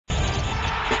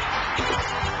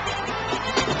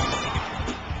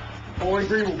Bowling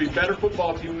Green will be a better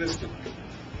football team than this team.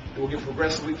 It will get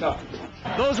progressively tougher.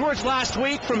 Those words last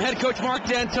week from head coach Mark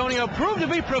D'Antonio proved to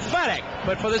be prophetic,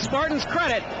 but for the Spartans'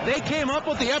 credit, they came up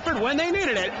with the effort when they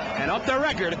needed it and upped their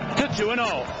record to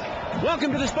 2-0.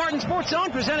 Welcome to the Spartan Sports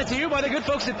Zone, presented to you by the good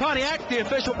folks at Pontiac, the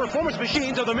official performance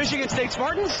machines of the Michigan State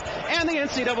Spartans and the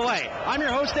NCAA. I'm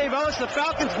your host, Dave Ellis. The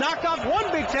Falcons knocked off one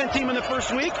Big Ten team in the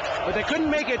first week, but they couldn't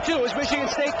make it two as Michigan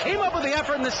State came up with the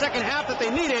effort in the second half that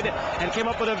they needed and came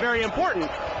up with a very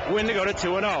important win to go to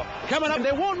 2-0. Coming up,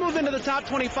 they won't move into the top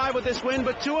 25 with this win,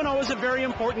 but 2-0 is a very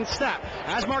important step.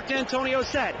 As Mark D'Antonio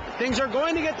said, things are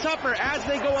going to get tougher as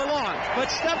they go along,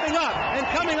 but stepping up and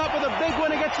coming up with a big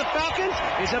win against the Falcons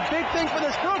is a big thing for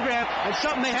this program and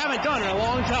something they haven't done in a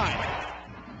long time.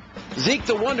 Zeke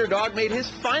the Wonder Dog made his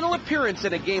final appearance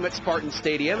at a game at Spartan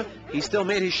Stadium. He still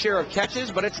made his share of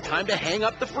catches, but it's time to hang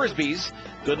up the Frisbees.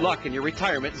 Good luck in your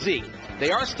retirement, Zeke.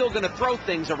 They are still going to throw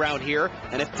things around here,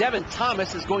 and if Devin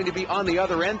Thomas is going to be on the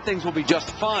other end, things will be just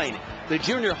fine. The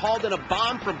junior hauled in a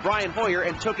bomb from Brian Hoyer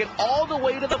and took it all the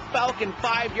way to the Falcon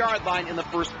 5-yard line in the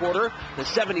first quarter. The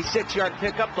 76-yard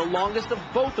pickup, the longest of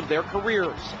both of their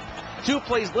careers. 2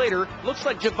 plays later, looks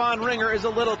like Javon Ringer is a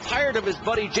little tired of his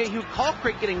buddy Jehu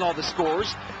Colcrick getting all the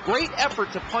scores. Great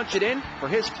effort to punch it in for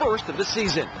his first of the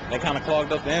season. They kind of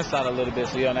clogged up the inside a little bit,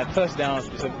 so yeah, on that touchdown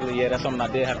specifically, yeah, that's something I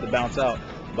did have to bounce out.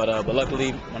 But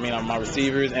luckily, I mean, my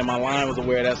receivers and my line was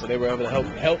aware of that, so they were able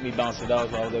to help me bounce it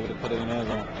out, so I was able to put it in the end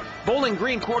zone. Bowling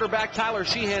Green quarterback Tyler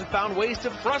Sheehan found ways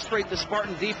to frustrate the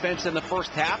Spartan defense in the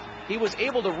first half. He was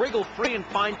able to wriggle free and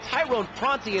find Tyrone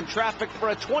Pronti in traffic for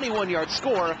a 21-yard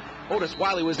score. Otis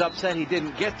Wiley was upset he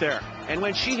didn't get there. And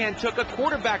when Sheehan took a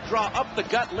quarterback draw up the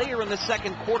gut later in the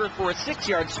second quarter for a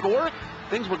 6-yard score,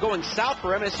 things were going south for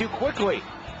MSU quickly.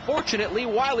 Fortunately,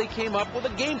 Wiley came up with a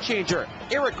game changer.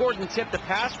 Eric Gordon tipped the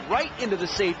pass right into the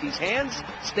safety's hands.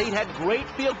 State had great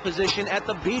field position at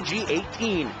the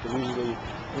BG-18. Usually,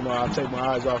 I take my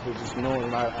eyes off it just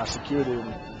knowing I secured it.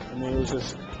 And it was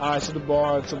just eyes to the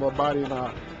ball, to my body, and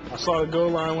I saw the goal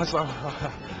line once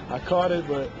I caught it,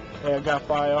 but I got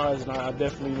 5 yards, and I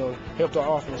definitely helped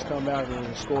our offense come out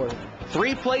and score it.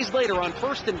 3 plays later on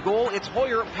 1st and goal, it's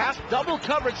Hoyer past double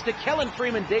coverage to Kellen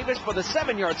Freeman Davis for the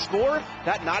 7-yard score.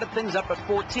 That knotted things up at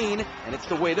 14, and it's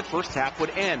the way the first half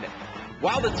would end.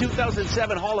 While the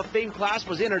 2007 Hall of Fame class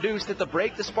was introduced at the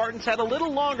break, the Spartans had a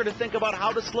little longer to think about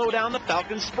how to slow down the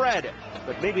Falcons' spread.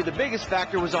 But maybe the biggest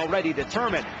factor was already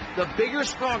determined. The bigger,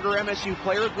 stronger MSU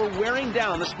players were wearing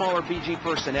down the smaller BG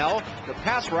personnel. The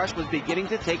pass rush was beginning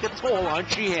to take a toll on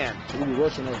Sheehan. We were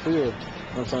rushing on the field,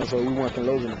 so we weren't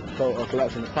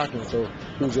collapsing the pocket, so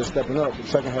he was just stepping up. The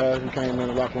second half, we came in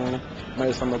the locker room,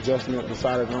 made some adjustment,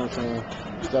 decided,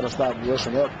 instead of stop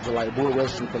rushing up, to bull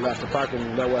rush and collapse the pocket,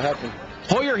 and that's what happened.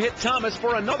 Hoyer hit Thomas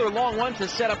for another long one to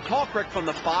set up Colcrick from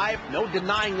the 5. No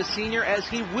denying the senior as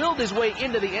he willed his way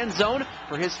into the end zone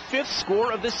for his 5th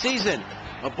score of the season.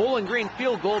 A Bowling Green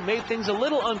field goal made things a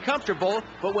little uncomfortable,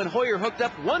 but when Hoyer hooked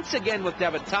up once again with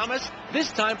Devin Thomas,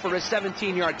 this time for a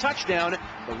 17-yard touchdown,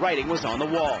 the writing was on the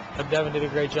wall. Devin did a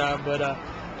great job, but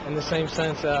in the same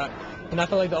sense, and I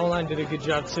feel like the O-line did a good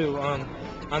job too.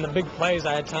 On the big plays,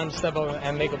 I had time to step up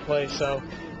and make a play, so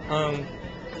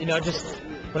just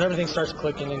when everything starts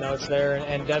clicking, it's there,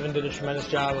 and Devin did a tremendous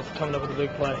job of coming up with a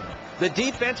big play. The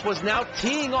defense was now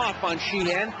teeing off on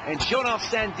Sheehan, and Jonas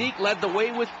Sandik led the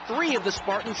way with 3 of the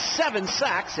Spartans' 7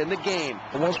 sacks in the game.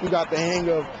 And once we got the hang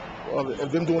of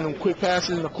them doing them quick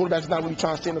passes, and the quarterback's not really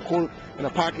trying to stay in the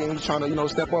pocket, and he's trying to,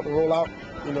 step up and roll out,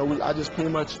 I just pretty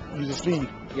much use the speed.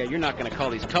 Yeah, you're not going to call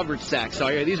these coverage sacks,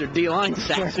 are you? These are D-line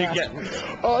sacks you're getting.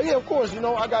 Yeah, of course.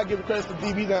 I got to give credit to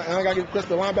DB, and I got to give credit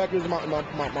to the linebackers,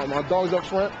 my dogs up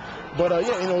front. But, it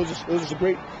was just a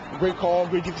great call,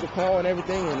 great defensive call and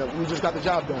everything, and we just got the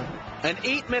job done. An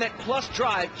 8-minute-plus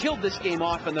drive killed this game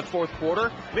off in the fourth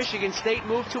quarter. Michigan State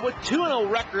moved to a 2-0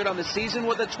 record on the season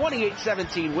with a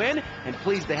 28-17 win and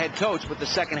pleased the head coach with the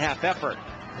second-half effort.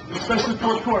 Especially the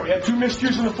fourth quarter. We had 2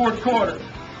 miscues in the fourth quarter,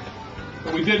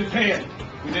 but we didn't panic.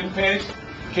 We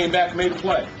came back and made a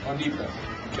play on defense,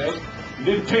 okay? We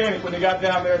didn't panic when they got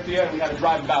down there at the end. We had to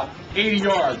drive about 80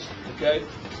 yards, okay,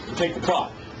 to take the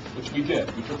clock, which we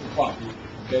did. We took the clock,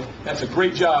 okay? That's a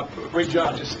great job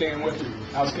just staying with it.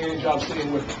 Outstanding job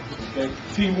staying with it, okay?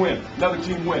 Team win. Another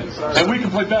team wins. And we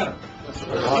can play better.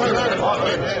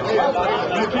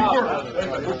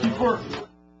 We'll keep working.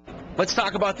 Let's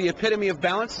talk about the epitome of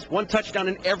balance. 1 touchdown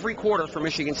in every quarter for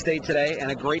Michigan State today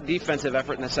and a great defensive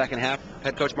effort in the second half.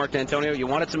 Head coach Mark D'Antonio, you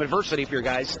wanted some adversity for your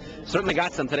guys. Certainly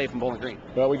got some today from Bowling Green.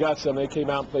 Well, we got some. They came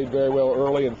out and played very well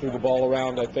early and threw the ball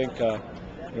around. I think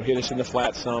hit us in the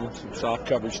flat some soft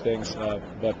coverage things.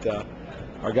 But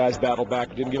our guys battled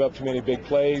back, didn't give up too many big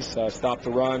plays, stopped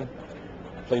the run,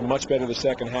 played much better the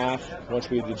second half. Once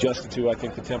we had adjusted to, I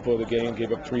think, the tempo of the game,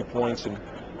 gave up 3 points, and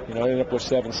ended up with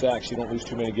 7 sacks. You don't lose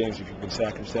too many games if you've been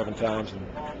sacked them 7 times, and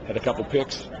had a couple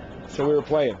picks. So we were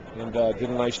playing and did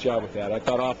a nice job with that. I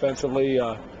thought offensively,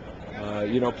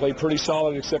 played pretty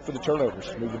solid except for the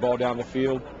turnovers. Moved the ball down the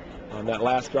field. That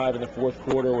last drive in the fourth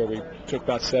quarter where we took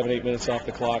about 7-8 minutes off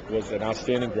the clock was an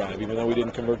outstanding drive. Even though we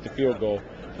didn't convert the field goal,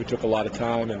 we took a lot of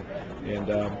time. And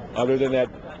other than that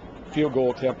field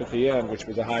goal attempt at the end, which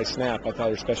was a high snap, I thought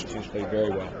our special teams played very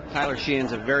well. Tyler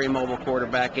Sheehan's a very mobile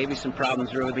quarterback, gave you some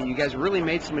problems early, but you guys really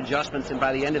made some adjustments, and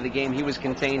by the end of the game, he was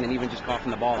contained and even just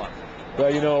coughing the ball up.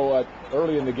 Well,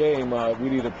 early in the game,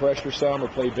 we'd either pressure some or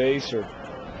play base or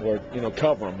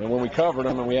cover them. And when we covered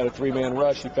him and we had a 3-man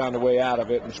rush, he found a way out of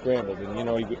it and scrambled. And,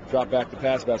 he dropped back to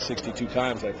pass about 62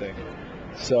 times, I think.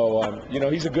 So,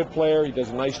 he's a good player. He does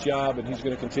a nice job, and he's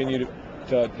going to continue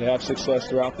to have success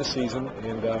throughout the season.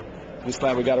 And just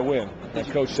glad we got to win. As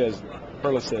Coach says,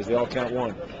 Perlis says, they all count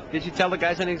one. Did you tell the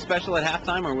guys anything special at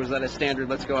halftime, or was that a standard,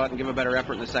 let's go out and give a better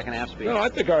effort in the second half speech? No, I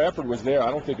think our effort was there. I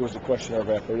don't think it was a question of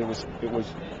effort. It was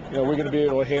we're going to be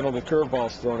able to handle the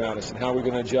curveballs thrown at us and how we're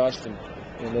going to adjust. And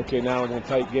okay, now in a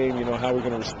tight game, how we're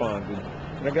going to respond.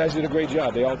 And our guys did a great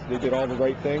job. They did all the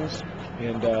right things.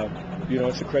 And,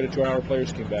 it's a credit to our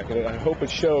players came back. And I hope it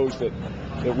shows that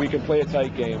we can play a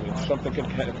tight game and something can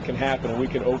happen and we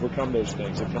can overcome those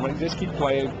things. If somebody just keep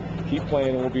playing,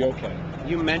 and we'll be okay.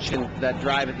 You mentioned that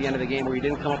drive at the end of the game where you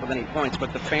didn't come up with any points,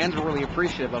 but the fans were really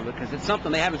appreciative of it because it's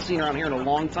something they haven't seen around here in a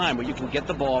long time where you can get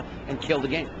the ball and kill the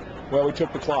game. Well, we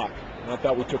took the clock. And I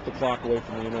thought we took the clock away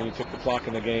from them. You took the clock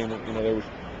in the game. There was,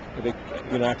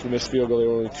 after the missed field goal, there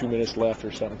were only 2 minutes left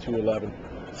or something, 2:11.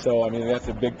 So, that's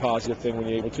a big positive thing when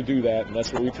you're able to do that, and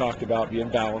that's what we talked about, being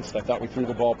balanced. I thought we threw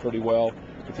the ball pretty well.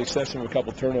 With the exception of a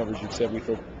couple turnovers, you'd said we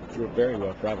threw it very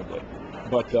well, probably.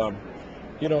 But,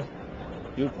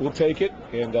 we'll take it,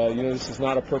 and, this is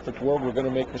not a perfect world. We're going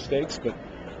to make mistakes,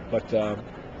 but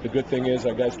the good thing is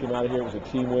our guys came out of here. It was a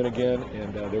team win again,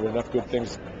 and there were enough good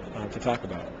things to talk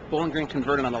about. Bowling Green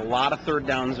converted on a lot of third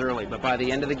downs early, but by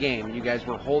the end of the game, you guys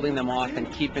were holding them off and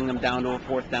keeping them down to a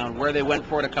fourth down, where they went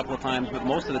for it a couple of times, but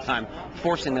most of the time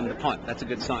forcing them to punt. That's a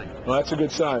good sign. Well, that's a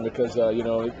good sign because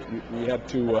we had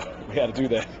to do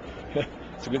that.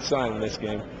 It's a good sign in this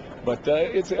game. But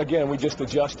we just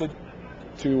adjusted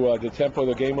to the tempo of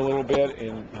the game a little bit,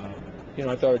 and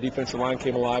I thought our defensive line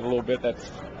came alive a little bit that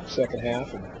second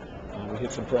half, and we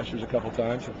hit some pressures a couple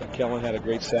times. Kellen had a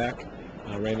great sack.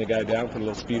 Ran the guy down, put a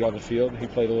little speed on the field. He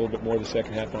played a little bit more the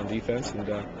second half on defense, and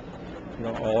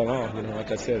all in all,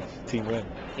 like I said, team win.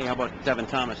 Hey, how about Devin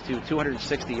Thomas too?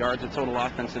 260 yards of total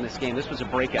offense in this game. This was a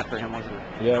breakout for him, wasn't it?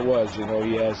 Yeah, it was.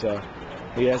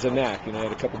 He has a knack. He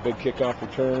had a couple big kickoff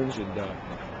returns and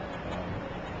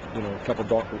a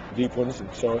couple deep ones,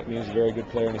 and so he's a very good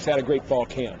player. And he's had a great fall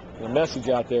camp. And the message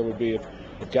out there would be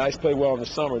if guys play well in the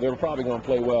summer, they're probably going to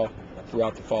play well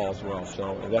throughout the fall as well.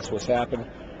 So that's what's happened.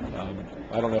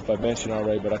 I don't know if I mentioned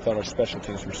already, but I thought our special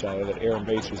teams were solid. That Aaron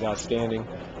Bates was outstanding.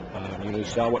 You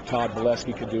saw what Todd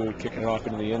Valesky could do, kicking it off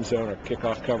into the end zone. Our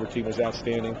kickoff cover team was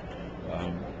outstanding.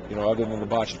 Other than the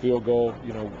botched field goal,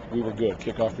 we were good.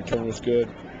 Kickoff return was good.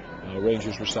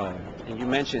 Rangers were solid. And you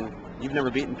mentioned you've never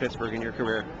beaten Pittsburgh in your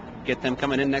career. Get them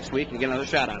coming in next week and get another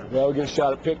shot at them. Well, we'll get a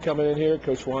shot at Pitt coming in here.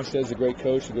 Coach Wanstead's a great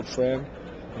coach, a good friend,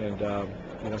 and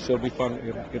so it'll be fun.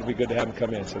 It'll be good to have him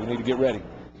come in. So we need to get ready.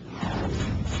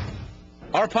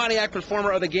 Our Pontiac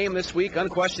performer of the game this week,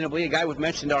 unquestionably, a guy we've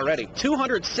mentioned already.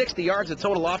 260 yards of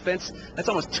total offense. That's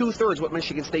almost two-thirds what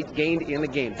Michigan State gained in the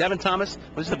game. Devin Thomas,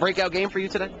 was this a breakout game for you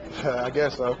today? I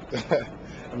guess so.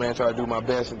 I tried to do my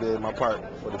best and did my part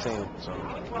for the team. So.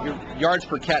 Your yards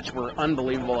per catch were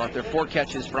unbelievable out there. 4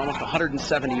 catches for almost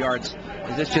 170 yards.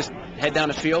 Is this just head down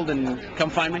the field and come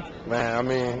find me? Man,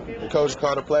 the coach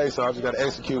called a play, so I just got to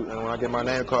execute. And when I get my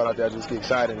name called out there, I just get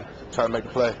excited and try to make the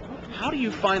play. How do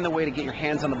you find the way to get your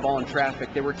hands on the ball in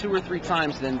traffic? There were 2 or 3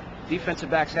 times then defensive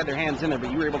backs had their hands in there, but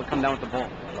you were able to come down with the ball.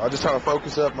 I just try to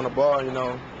focus up on the ball,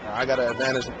 I got an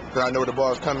advantage because I know where the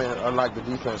ball is coming, unlike the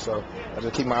defense, so I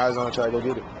just keep my eyes on it and try to go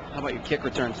get it. How about your kick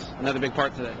returns? Another big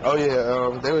part today. Oh,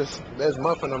 yeah. They was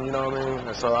muffing them,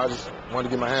 And so I just wanted to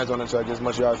get my hands on it so I get as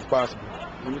much yards as possible.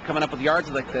 When you're coming up with yards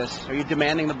like this, are you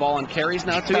demanding the ball on carries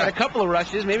now, too? You had a couple of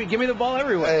rushes. Maybe give me the ball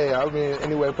everywhere. Hey,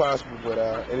 any way possible, but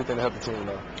anything to help the team,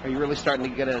 though. Are you really starting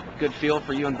to get a good feel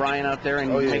for you and Brian out there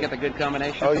and make it the good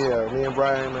combination? Oh, yeah. Me and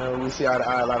Brian, we see eye to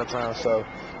eye a lot of times, so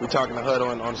we're talking to huddle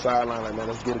on the sideline like, man,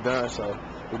 let's get it done. So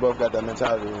we both got that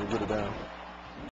mentality and get it done.